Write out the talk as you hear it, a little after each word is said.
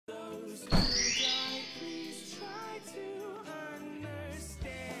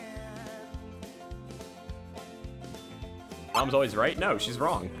Mom's always right? No, she's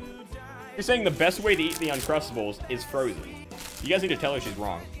wrong. You're saying the best way to eat the Uncrustables is frozen. You guys need to tell her she's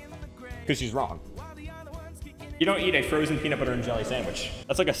wrong. Because she's wrong. You don't eat a frozen peanut butter and jelly sandwich.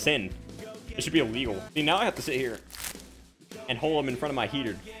 That's like a sin. It should be illegal. See, now I have to sit here and hold them in front of my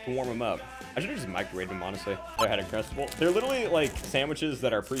heater to warm them up. I should have just microwaved them, honestly. I had Uncrustable. They're literally like sandwiches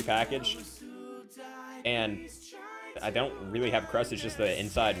that are pre-packaged. And I don't really have crust. It's just the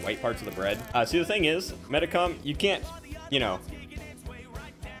inside white parts of the bread. See, the thing is, Medicom, you can't, you know.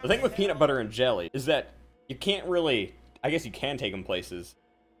 The thing with peanut butter and jelly is that you can't really, I guess you can take them places.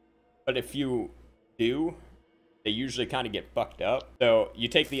 But if you do, they usually kind of get fucked up. So you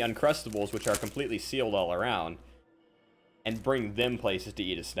take the Uncrustables, which are completely sealed all around, and bring them places to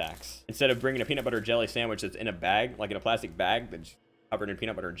eat as snacks. Instead of bringing a peanut butter jelly sandwich that's in a bag, like in a plastic bag that's covered in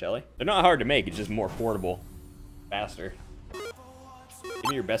peanut butter and jelly. They're not hard to make, it's just more portable, faster. Give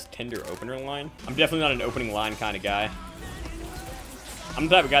me your best Tinder opener line. I'm definitely not an opening line kind of guy. I'm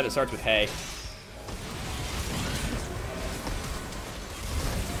the type of guy that starts with hey.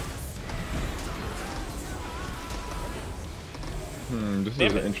 This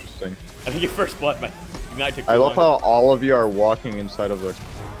is interesting. I think your first blood might ignite took too I love long. how all of you are walking inside of the...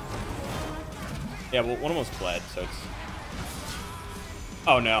 Yeah, well, one of them was bled, so it's...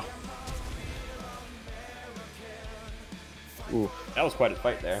 Oh, no. Oof. That was quite a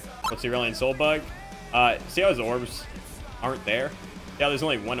fight there. What's the Aurelian Soul Bug? See how his orbs aren't there? Yeah, there's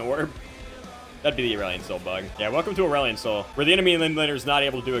only one orb. That'd be the Aurelian Soul Bug. Yeah, welcome to Aurelian Soul, where the enemy Lindlander is not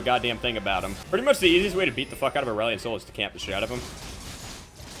able to do a goddamn thing about him. Pretty much the easiest way to beat the fuck out of Aurelian Soul is to camp the shit out of him.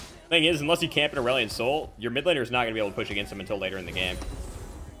 Thing is, unless you camp an Aurelian Soul, your mid laner is not going to be able to push against him until later in the game.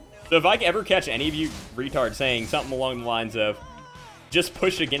 So if I ever catch any of you retards saying something along the lines of, just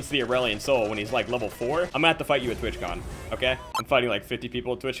push against the Aurelian Soul when he's like level 4, I'm gonna have to fight you at TwitchCon, okay? I'm fighting like 50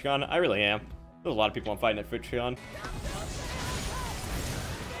 people at TwitchCon. I really am. There's a lot of people I'm fighting at TwitchCon.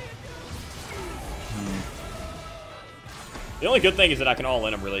 The only good thing is that I can all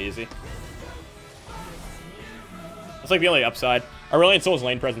in them really easy. That's like the only upside. Aurelian Soul's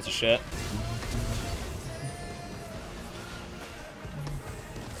lane presence is shit.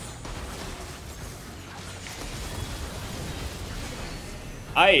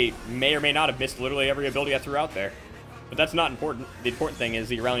 I may or may not have missed literally every ability I threw out there. But that's not important. The important thing is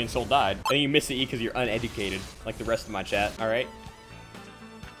the Aurelian Soul died. I think you missed the E because you're uneducated, like the rest of my chat, alright?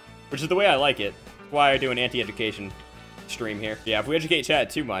 Which is the way I like it. That's why I do an anti-education stream here. Yeah, if we educate chat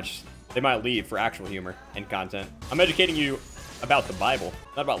too much, they might leave for actual humor and content. I'm educating you about the Bible,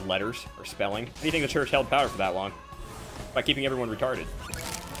 not about letters or spelling. How do you think the church held power for that long? By keeping everyone retarded.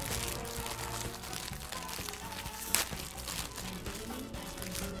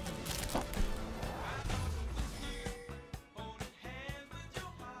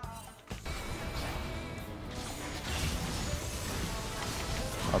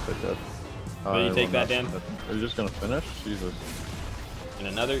 I'll take that. Will you take that, Dan? Are you just gonna finish? Jesus. And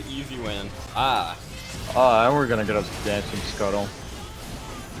another easy win. Ah. And we're gonna get us dancing Scuttle.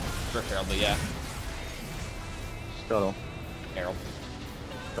 Preferably, yeah. Scuttle. Harold.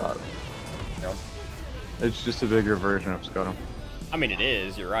 Got it. Harold. It's just a bigger version of Scuttle. I mean, it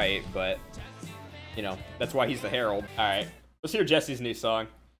is, you're right, but, you know, that's why he's the Herald. Alright, let's hear Jesse's new song.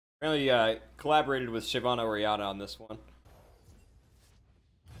 Apparently, collaborated with Shivana Oriana on this one.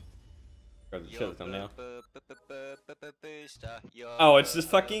 Show the thumbnail. Oh, it's this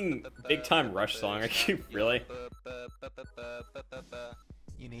fucking big time Rush song. I keep really.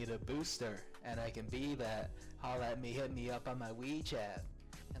 You need a booster, and I can be that. Holla at me, hit me up on my WeChat,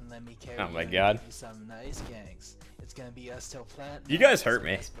 and let me carry Oh my god. you some nice gangs. It's gonna be us till platinum. You guys hurt so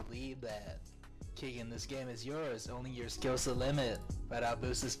me. Best believe that. Keeg, this game is yours, only your skill's the limit. But I'll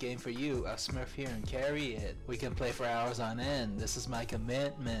boost this game for you, I'll smurf here and carry it. We can play for hours on end, this is my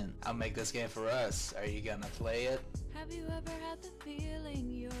commitment. I'll make this game for us, are you gonna play it? Have you ever had the feeling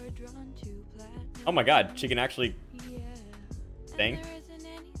you're drawn to platinum? Oh my god, she can actually Yeah. sing. And there isn't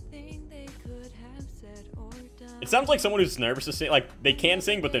anything they could have said or done. It sounds like someone who's nervous to sing. Like, they can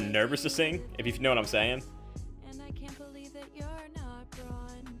sing, but they're nervous to sing, if you know what I'm saying. And I can't believe that you're not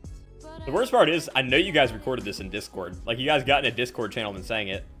bronze. But The worst part is, I know you guys recorded this in Discord. Like, you guys got in a Discord channel and sang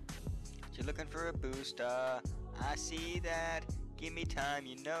it. You're looking for a booster. I see that. Give me time,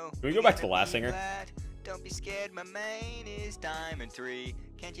 you know. Can we go back to the last singer? Don't be scared, my main is Diamond 3.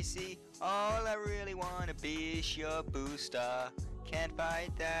 Can't you see? All I really wanna be is your booster. Can't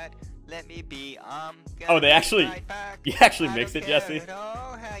fight that. Let me be. I'm gonna Oh, they actually, fight back. you actually I mixed don't it, care Jesse? at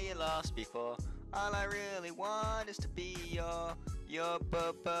all how you lost before. All I really want is to be Your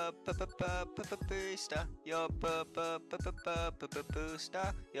booster. Your booster.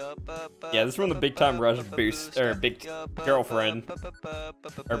 Your Yeah, this is from the Big Time Rush boost or big girlfriend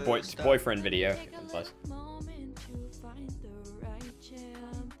or boyfriend video. Take a little moment to find the right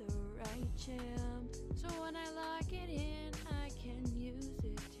jam, the right jam. So when I lock it in, I can use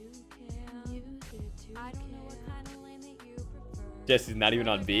it to I don't know what kind of lane that you prefer. Jesse's not even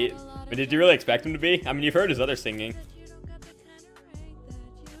on beat. But did you really expect him to be? I mean, you've heard his other singing. That you don't got the kind of rank that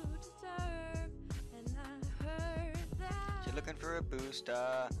you deserve. And I heard that. You're looking for a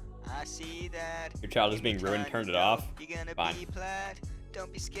booster. I see that. Your child is being ruined. Turned it off. You're gonna Fine. be plat.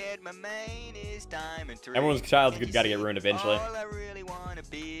 Don't be scared, my main is diamond 3. Everyone's child's Can't you got to get see? ruined eventually. All I really wanna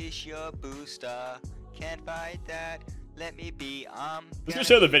be is your booster. Can't fight that. Let me be. Let's just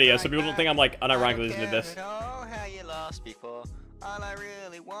show the video so people don't think I'm like unironically listening to this. Oh, how you lost before. All I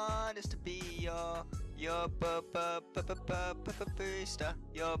really want is to be your booster.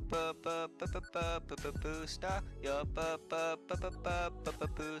 Your booster. Your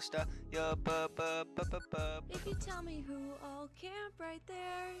booster. Your If you tell me who all camp right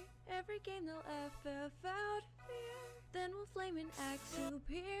there, every game they'll FF out fear. Then we'll flame and act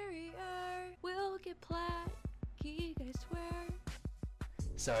superior. We'll get plat, Keeg, I swear.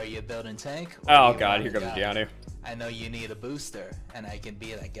 So are you building tank? or Oh are you god, here running comes down? Giannu. I know you need a booster, and I can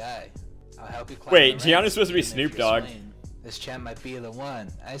be that guy. I'll help you climb Wait, the ranks, Giannu's supposed to be even if Snoop you're Dogg. swaying. This champ might be the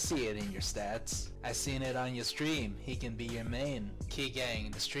one. I see it in your stats. I seen it on your stream. He can be your main. Key gang,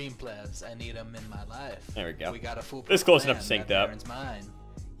 the stream plebs. I need him in my life. There we go. We got a foolproof This is close plan enough to synced that up. Baron's mine.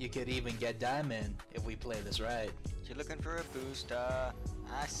 You could even get diamond if we play this right. You're looking for a booster.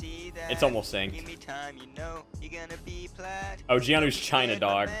 I see that. It's almost synced. Give me time, you know you're gonna be plat. Oh, Giannu's China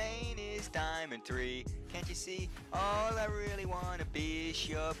dog. My main is diamond 3. Can't you see? All I really wanna be is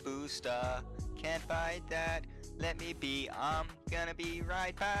your booster. Can't fight that. Let me be. I'm gonna be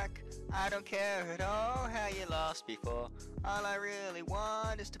right back. I don't care at all how you lost before. All I really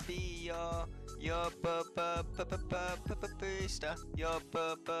want is to be your booster. Your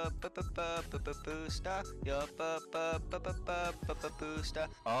booster. Your booster.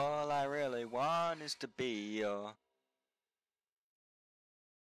 All I really want is to be your.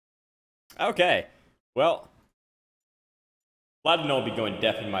 Okay. Well, glad to know I'll be going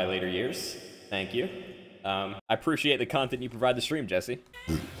deaf in my later years. Thank you. I appreciate the content you provide the stream, Jesse.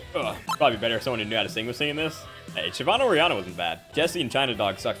 Ugh, probably better if someone who knew how to sing was singing this. Hey, Siobhan or Rihanna wasn't bad. Jesse and China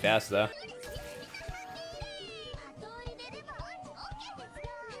Dog sucked ass, though.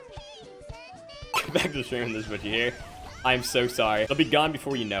 Get back to the stream and this is what you hear. I'm so sorry. It'll be gone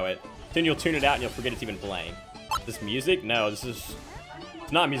before you know it. Then you'll tune it out and you'll forget it's even playing. This music? No, this is...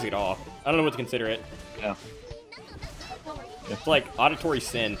 It's not music at all. I don't know what to consider it. Yeah. It's like auditory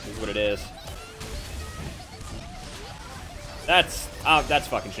sin is what it is. That's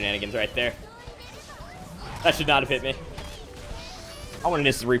fucking shenanigans right there. That should not have hit me. I want an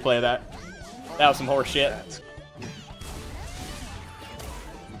instant replay of that. That was some horse shit.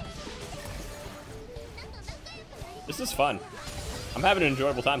 This is fun. I'm having an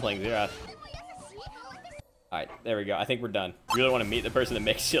enjoyable time playing Xerath. Alright, there we go. I think we're done. You really want to meet the person that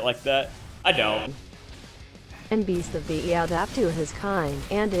makes shit like that? I don't. And beast of the yelled up to his kind,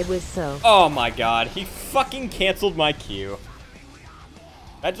 and it was so. Oh my god, he fucking canceled my queue.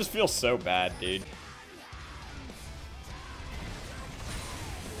 That just feels so bad, dude.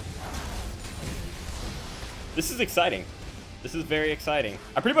 This is exciting. This is very exciting.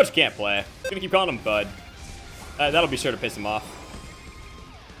 I pretty much can't play. I'm gonna keep calling him Bud. That'll be sure to piss him off.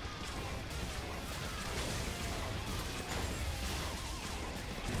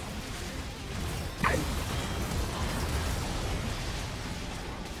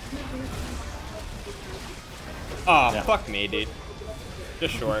 Oh, yeah. Fuck me, dude.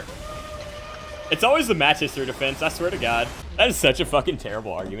 Just short. It's always the match history defense, I swear to God. That is such a fucking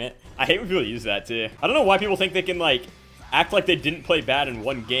terrible argument. I hate when people use that, too. I don't know why people think they can, like, act like they didn't play bad in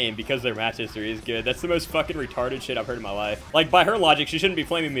one game because their match history is good. That's the most fucking retarded shit I've heard in my life. Like, by her logic, she shouldn't be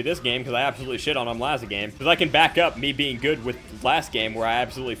flaming me this game because I absolutely shit on him last game. Because I can back up me being good with last game where I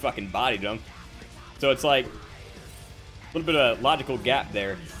absolutely fucking bodied him. So it's like, a little bit of logical gap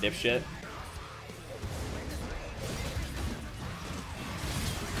there, dipshit.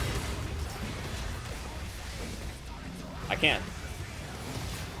 I can't.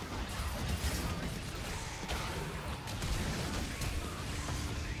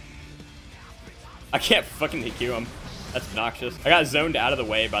 I can't fucking EQ him. That's obnoxious. I got zoned out of the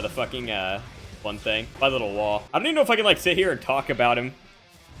way by the fucking, one thing. By the little wall. I don't even know if I can, like, sit here and talk about him.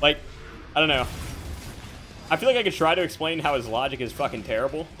 Like, I don't know. I feel like I could try to explain how his logic is fucking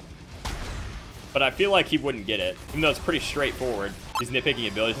terrible. but I feel like he wouldn't get it, even though it's pretty straightforward. He's nitpicking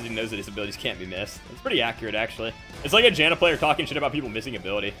abilities and he knows that his abilities can't be missed. It's pretty accurate, actually. It's like a Janna player talking shit about people missing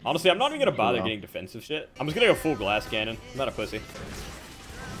ability. Honestly, I'm not even gonna bother getting defensive shit. I'm just gonna go full glass cannon. I'm not a pussy.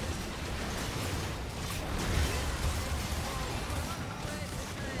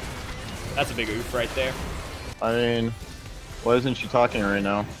 That's a big oof right there. I mean, why isn't she talking right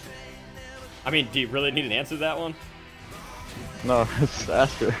now? I mean, do you really need an answer to that one? No, just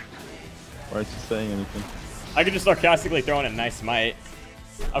ask her. Why aren't you saying anything? I could just sarcastically throw in a nice smite.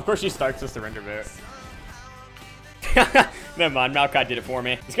 Of course she starts with surrender boot. Never mind, Maokai did it for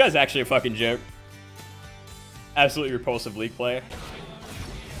me. This guy's actually a fucking joke. Absolutely repulsive League player.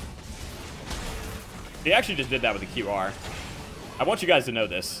 He actually just did that with a QR. I want you guys to know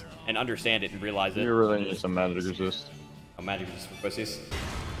this and understand it and realize it. You really need some magic resist. Oh, magic resist for pussies.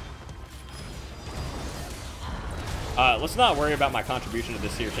 Let's not worry about my contribution to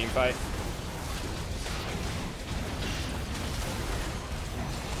this here team fight.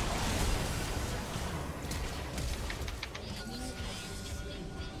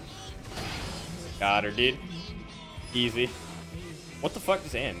 Got her, dude. Easy. What the fuck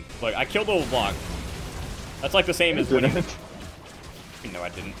is in? Look, I killed the LeBlanc. That's like the same as winning. No, I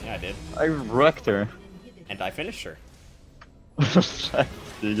didn't. Yeah, I did. I wrecked her. And I finished her.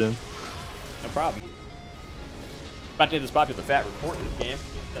 Vegan. No problem. About to hit this popular fat report in this game.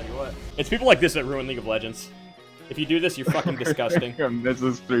 Tell you what. It's people like this that ruin League of Legends. If you do this, you're fucking disgusting.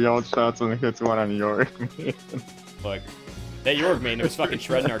 Misses 3 ult shots and hits 1 on York. Look, that York main was fucking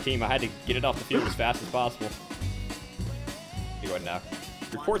shredding our team. I had to get it off the field as fast as possible. You go ahead now.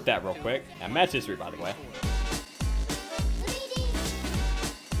 Report that real quick. Match history, by the way.